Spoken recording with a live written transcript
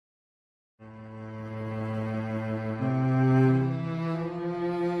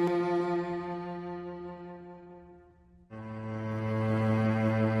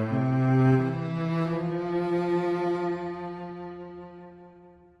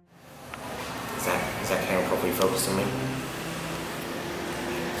Is that camera properly focused on me?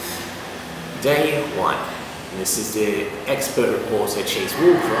 Day 1. And this is the expert reporter Chase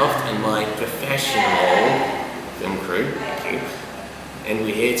Wallcroft and my professional film crew. Thank you. And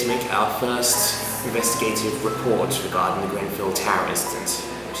we're here to make our first investigative report regarding the Grenfell Tower incident,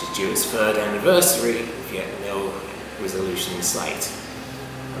 which is due its 3rd anniversary, with yet no resolution in sight.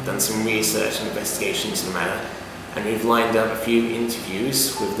 I've done some research and investigation into the matter, and we've lined up a few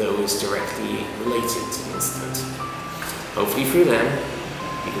interviews with those directly related to the incident. Hopefully through them,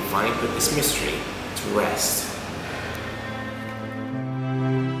 we can finally put this mystery to rest.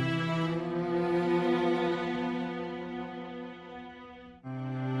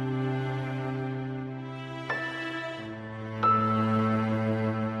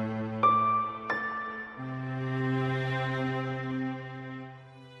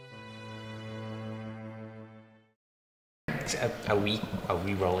 Are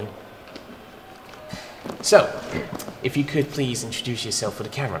we rolling? So, if you could please introduce yourself for the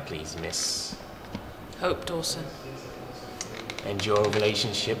camera, please, Miss Hope Dawson. And your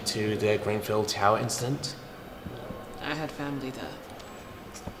relationship to the Grenfell Tower incident? I had family there.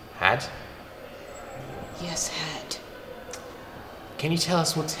 Had? Yes, had. Can you tell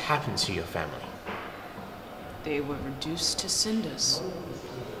us what happened to your family? They were reduced to cinders.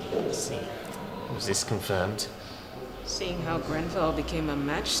 Let's see. Was this confirmed? Seeing how Grenfell became a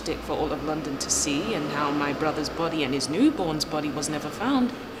matchstick for all of London to see, and how my brother's body and his newborn's body was never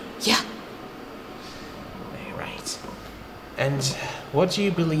found, yeah. Right. And what do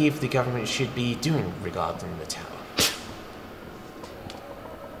you believe the government should be doing regarding the tower?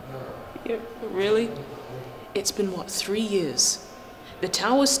 Yeah, really? It's been, what, 3 years? The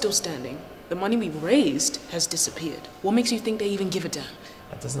tower's still standing. The money we raised has disappeared. What makes you think they even give a damn?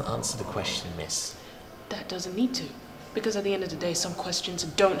 That doesn't answer the question, miss. That doesn't need to. Because at the end of the day, some questions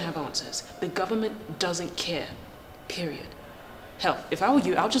don't have answers. The government doesn't care. Period. Hell, if I were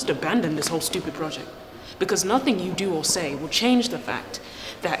you, I'll just abandon this whole stupid project. Because nothing you do or say will change the fact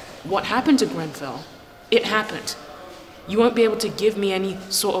that what happened to Grenfell, it happened. You won't be able to give me any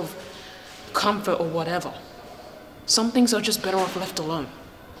sort of comfort or whatever. Some things are just better off left alone.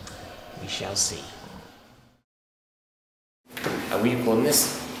 We shall see. Are we recording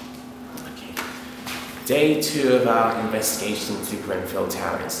this? Day 2 of our investigation into the Grenfell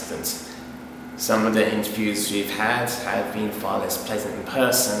Tower incident. Some of the interviews we've had have been far less pleasant in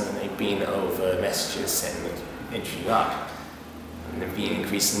person than they've been over messages setting the interview up. And they've been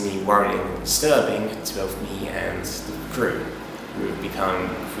increasingly worrying and disturbing to both me and the crew, who have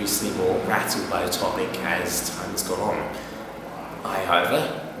become increasingly more rattled by the topic as time has gone on. I,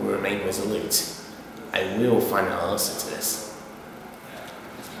 however, will remain resolute. I will find an answer to this.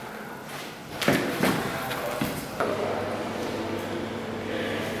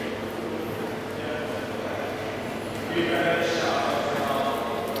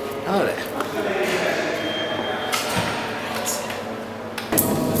 Hello there.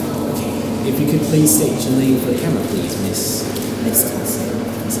 Okay, if you could please state your name for the camera, please, Miss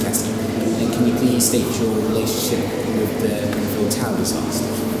Cassie. And can you please state your relationship with the Grenfell Tower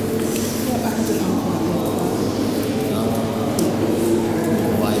disaster? Yeah, I don't know. Can you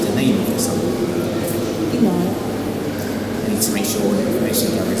provide the name of your son? No. I need to make sure all the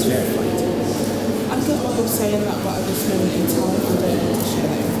information gathered is verified. I get what you're saying that, but I just know in time I don't want to share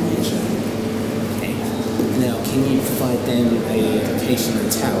that information. Okay. Now, can you provide them a location of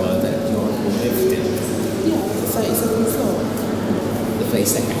the tower that your uncle lived in? Yeah, the 32nd floor. The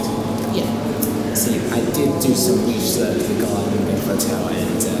 32nd? Yeah. See, I did do some research regarding the Grenfell Tower,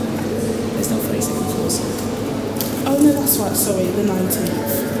 and there's no 32nd floor, so. Oh no, that's right, sorry, the 19th.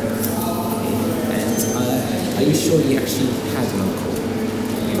 Okay. And are you sure you actually had an uncle?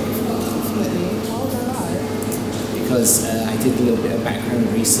 Definitely. Why would I lie? Because I did a little bit of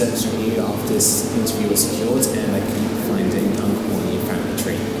background research on you after this interview was secured, and I couldn't find an uncle on your family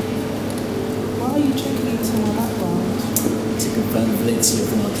tree. Why are you checking into my background? To confirm the validity of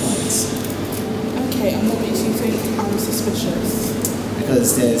one of our clients. Okay, and what makes you think I'm suspicious?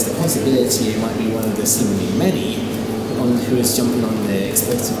 Because there's the possibility it might be one of the seemingly many who is jumping on the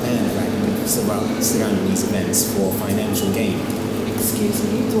explosive bandwagon surrounding these events for financial gain. Excuse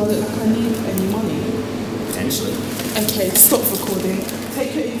me, do I look like I need any money? Potentially. Okay, stop recording.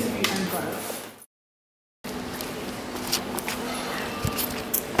 Take your interview and go.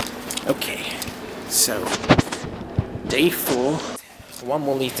 Okay, so day 4, one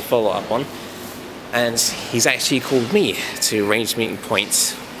more lead to follow up on, and he's actually called me to arrange meeting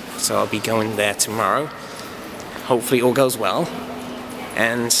points, so I'll be going there tomorrow. Hopefully all goes well,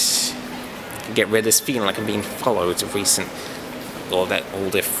 and get rid of this feeling like I'm being followed of recent all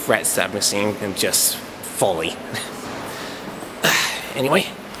the threats that I've been seeing are just folly. Anyway,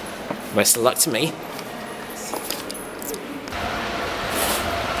 best of luck to me.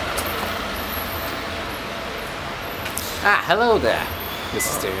 Hello there,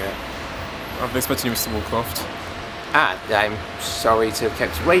 Mrs. Deere. I've been expecting you, Mr. Wallcroft. I'm sorry to have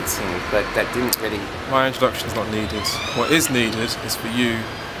kept you waiting, but that didn't really... My introduction's not needed. What is needed is for you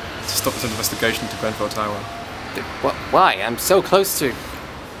to stop this investigation into Grenfell Tower. Why? I'm so close to...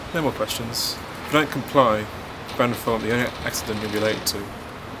 No more questions. If you don't comply, Grenfell won't be the only accident you'll be related to.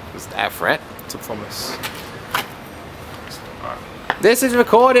 Is that a threat? It's a promise. This is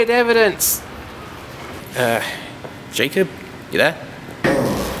recorded evidence! Jacob, you there?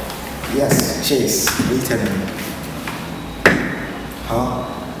 Oh, yes, Chase, Lieutenant. Huh?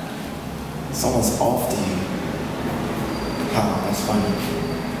 Someone's after you. Huh, that's funny.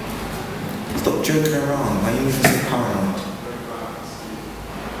 Stop joking around, why are you even so paranoid?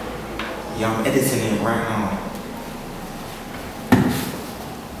 Yeah, I'm editing it right now.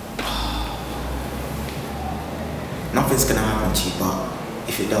 Nothing's gonna happen to you, but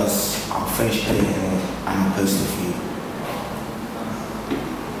if it does, I'll finish editing it and I'll post it for you.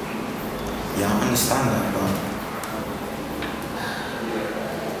 Yeah, I understand that, but...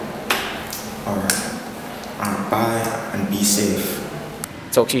 Alright, bye and be safe.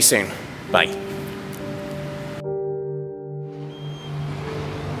 Talk to you soon. Bye.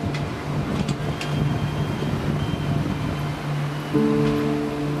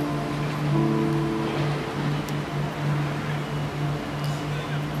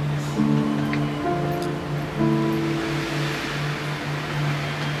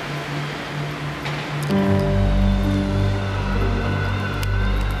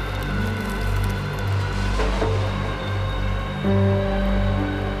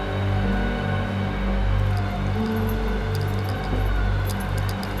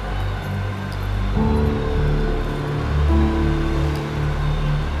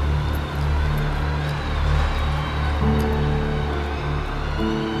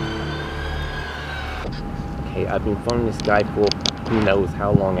 I've been following this guy for who knows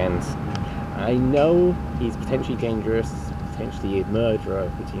how long, and I know he's potentially dangerous, potentially a murderer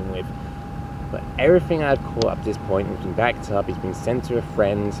to deal with, but everything I've caught up to this point has been backed up, he's been sent to a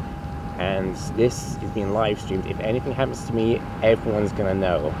friend, and this is being live streamed. If anything happens to me, everyone's gonna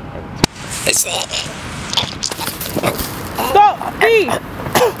know. Stop! Hey!